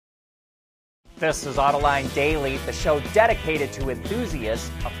This is Autoline Daily, the show dedicated to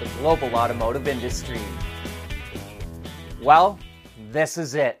enthusiasts of the global automotive industry. Well, this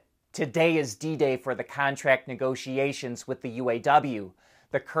is it. Today is D-Day for the contract negotiations with the UAW.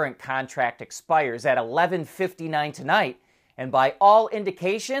 The current contract expires at 11:59 tonight, and by all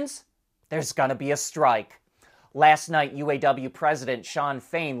indications, there's going to be a strike. Last night, UAW President Shawn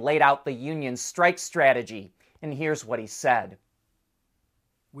Fain laid out the union's strike strategy, and here's what he said.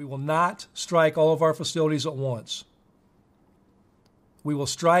 We will not strike all of our facilities at once. We will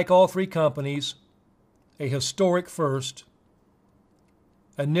strike all three companies, a historic first,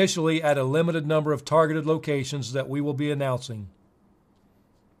 initially at a limited number of targeted locations that we will be announcing.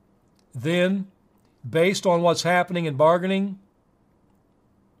 Then, based on what's happening in bargaining,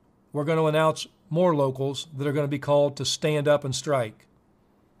 we're going to announce more locals that are going to be called to stand up and strike.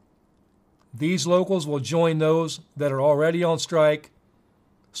 These locals will join those that are already on strike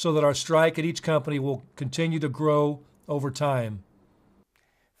so that our strike at each company will continue to grow over time.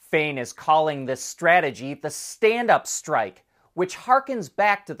 Fain is calling this strategy the stand-up strike, which harkens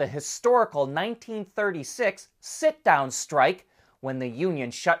back to the historical 1936 sit-down strike when the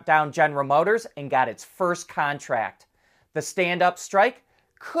union shut down General Motors and got its first contract. The stand-up strike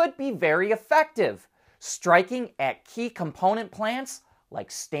could be very effective. Striking at key component plants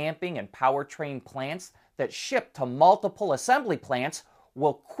like stamping and powertrain plants that ship to multiple assembly plants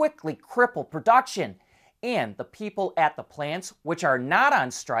will quickly cripple production, and the people at the plants which are not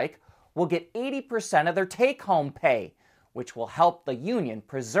on strike will get 80% of their take-home pay, which will help the union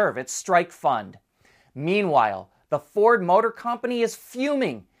preserve its strike fund. Meanwhile, the Ford Motor Company is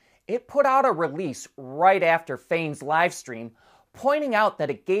fuming. It put out a release right after Fain's live stream pointing out that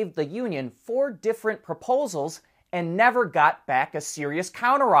it gave the union 4 different proposals and never got back a serious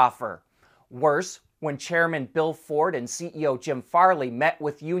counteroffer. Worse, when Chairman Bill Ford and CEO Jim Farley met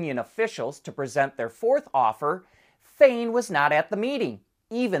with union officials to present their 4th offer, Fain was not at the meeting,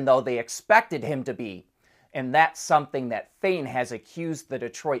 even though they expected him to be. And that's something that Fain has accused the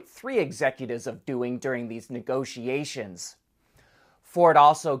Detroit 3 executives of doing during these negotiations. Ford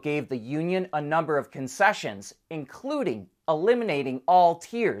also gave the union a number of concessions, including eliminating all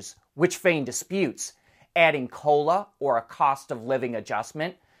tiers, which Fain disputes, adding COLA or a cost of living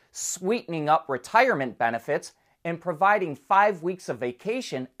adjustment, sweetening up retirement benefits, and providing 5 weeks of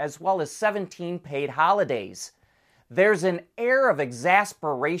vacation as well as 17 paid holidays. There's an air of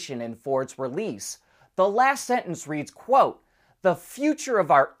exasperation in Ford's release. The last sentence reads, quote, "The future of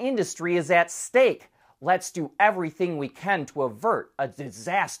our industry is at stake. Let's do everything we can to avert a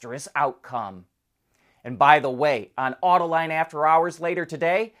disastrous outcome." And by the way, on Autoline After Hours later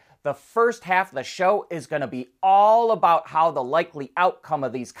today, the first half of the show is going to be all about how the likely outcome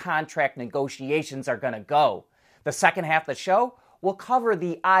of these contract negotiations are going to go. The second half of the show will cover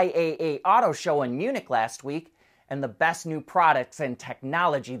the IAA Auto Show in Munich last week and the best new products and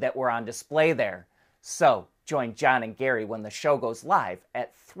technology that were on display there. So, join John and Gary when the show goes live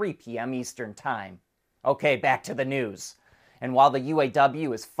at 3 p.m. Eastern Time. Okay, back to the news. And while the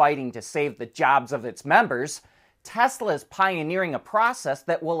UAW is fighting to save the jobs of its members, Tesla is pioneering a process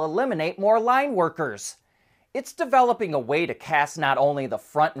that will eliminate more line workers. It's developing a way to cast not only the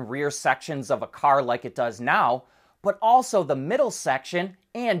front and rear sections of a car like it does now, but also the middle section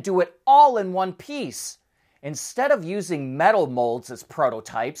and do it all in one piece. Instead of using metal molds as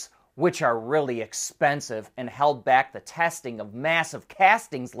prototypes, which are really expensive and held back the testing of massive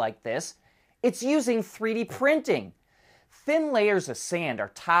castings like this, it's using 3D printing. Thin layers of sand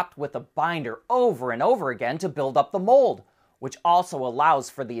are topped with a binder over and over again to build up the mold, which also allows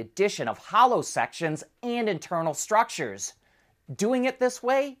for the addition of hollow sections and internal structures. Doing it this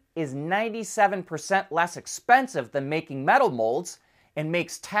way is 97% less expensive than making metal molds and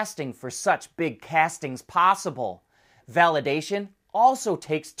makes testing for such big castings possible. Validation also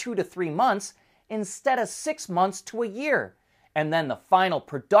takes 2 to 3 months instead of 6 months to a year, and then the final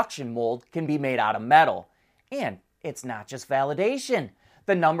production mold can be made out of metal. And it's not just validation.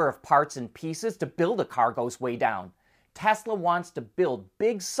 The number of parts and pieces to build a car goes way down. Tesla wants to build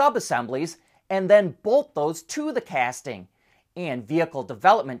big sub-assemblies and then bolt those to the casting. And vehicle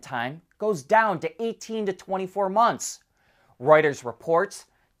development time goes down to 18 to 24 months. Reuters reports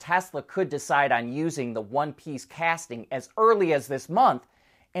Tesla could decide on using the one-piece casting as early as this month,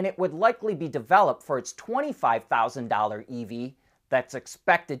 and it would likely be developed for its $25,000 EV that's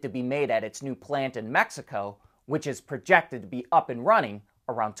expected to be made at its new plant in Mexico, which is projected to be up and running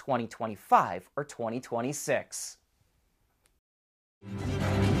around 2025 or 2026.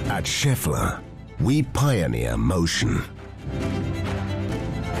 At Schaeffler, we pioneer motion.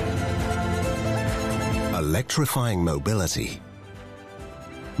 Electrifying mobility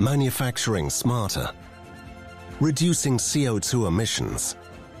manufacturing smarter, reducing CO2 emissions,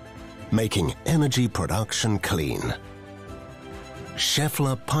 making energy production clean.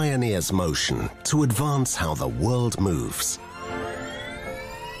 Schaeffler pioneers motion to advance how the world moves.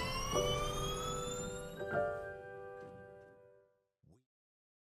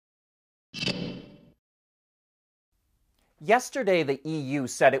 Yesterday, the EU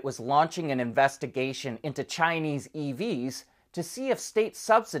said it was launching an investigation into Chinese EVs to see if state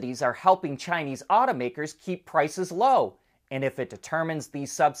subsidies are helping Chinese automakers keep prices low, and if it determines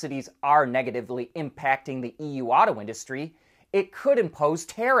these subsidies are negatively impacting the EU auto industry, it could impose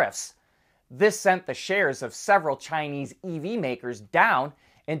tariffs. This sent the shares of several Chinese EV makers down,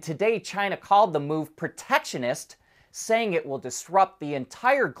 and today China called the move protectionist, saying it will disrupt the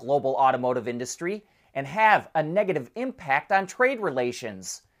entire global automotive industry and have a negative impact on trade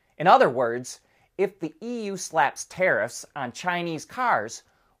relations. In other words, if the EU slaps tariffs on Chinese cars,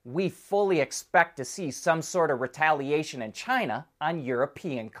 we fully expect to see some sort of retaliation in China on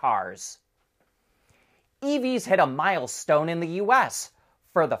European cars. EVs hit a milestone in the US.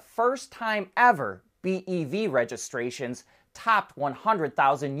 For the first time ever, BEV registrations topped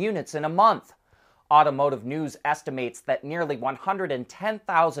 100,000 units in a month. Automotive News estimates that nearly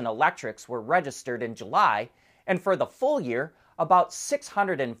 110,000 electrics were registered in July, and for the full year, about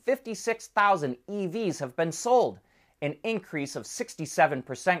 656,000 EVs have been sold, an increase of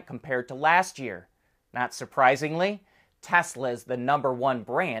 67% compared to last year. Not surprisingly, Tesla is the #1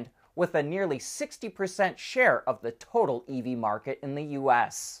 brand with a nearly 60% share of the total EV market in the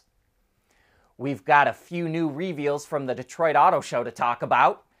US. We've got a few new reveals from the Detroit Auto Show to talk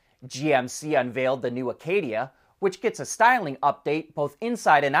about. GMC unveiled the new Acadia, which gets a styling update both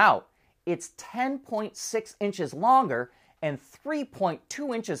inside and out. It's 10.6 inches longer and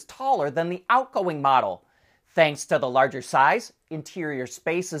 3.2 inches taller than the outgoing model. Thanks to the larger size, interior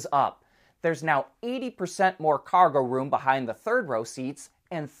space is up. There's now 80% more cargo room behind the third row seats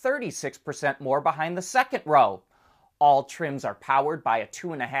and 36% more behind the second row. All trims are powered by a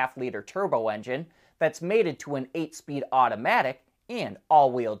 2.5-liter turbo engine that's mated to an 8-speed automatic, and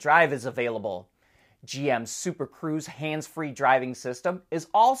all-wheel drive is available. GM's Super Cruise hands-free driving system is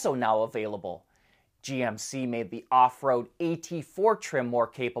also now available. GMC made the off-road AT4 trim more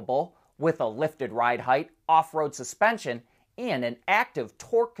capable with a lifted ride height, off-road suspension, and an active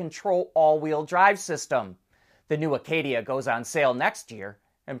torque control all-wheel drive system. The new Acadia goes on sale next year,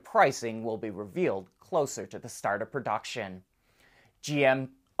 and pricing will be revealed closer to the start of production. GM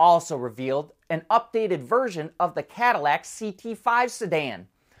also revealed an updated version of the Cadillac CT5 sedan.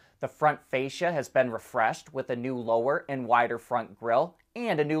 The front fascia has been refreshed with a new lower and wider front grille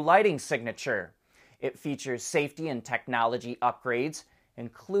and a new lighting signature. It features safety and technology upgrades,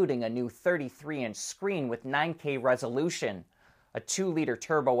 including a new 33-inch screen with 9K resolution. A 2-liter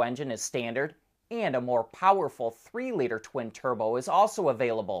turbo engine is standard, and a more powerful 3-liter twin turbo is also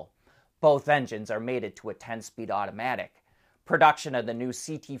available. Both engines are mated to a 10-speed automatic. Production of the new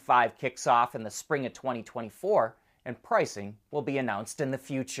CT5 kicks off in the spring of 2024, and pricing will be announced in the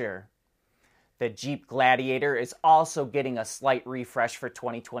future. The Jeep Gladiator is also getting a slight refresh for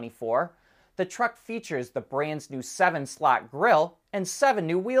 2024. The truck features the brand's new 7-slot grille and 7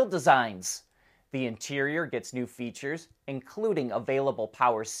 new wheel designs. The interior gets new features, including available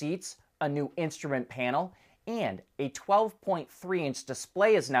power seats, a new instrument panel, and a 12.3-inch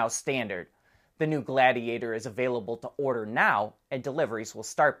display is now standard. The new Gladiator is available to order now, and deliveries will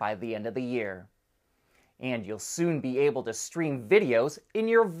start by the end of the year. And you'll soon be able to stream videos in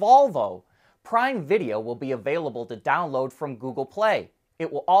your Volvo. Prime Video will be available to download from Google Play.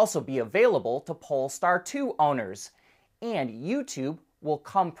 It will also be available to Polestar 2 owners. And YouTube will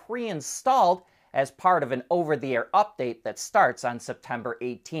come pre-installed as part of an over-the-air update that starts on September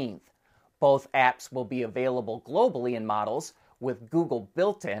 18th. Both apps will be available globally in models with Google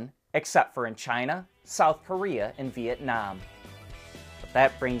built-in, except for in China, South Korea, and Vietnam. But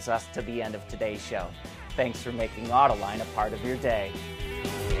that brings us to the end of today's show. Thanks for making Autoline a part of your day.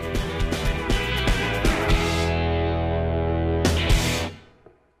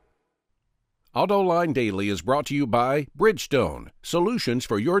 Autoline Daily is brought to you by Bridgestone, solutions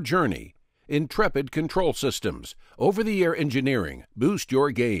for your journey. Intrepid Control Systems, over-the-air engineering, boost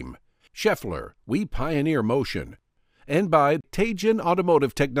your game. Schaeffler, we pioneer motion. And by Teijin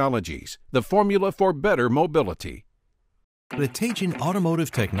Automotive Technologies, the formula for better mobility. At Teijin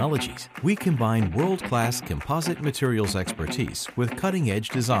Automotive Technologies, we combine world-class composite materials expertise with cutting-edge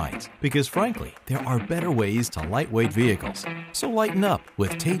designs because, frankly, there are better ways to lightweight vehicles. So lighten up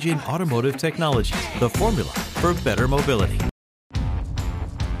with Teijin Automotive Technologies, the formula for better mobility.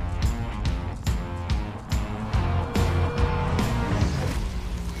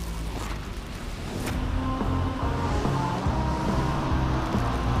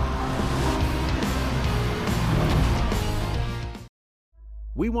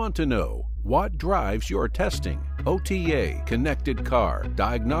 We want to know what drives your testing. OTA, connected car,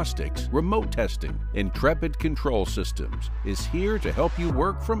 diagnostics, remote testing. Intrepid Control Systems is here to help you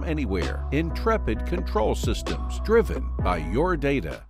work from anywhere. Intrepid Control Systems, driven by your data.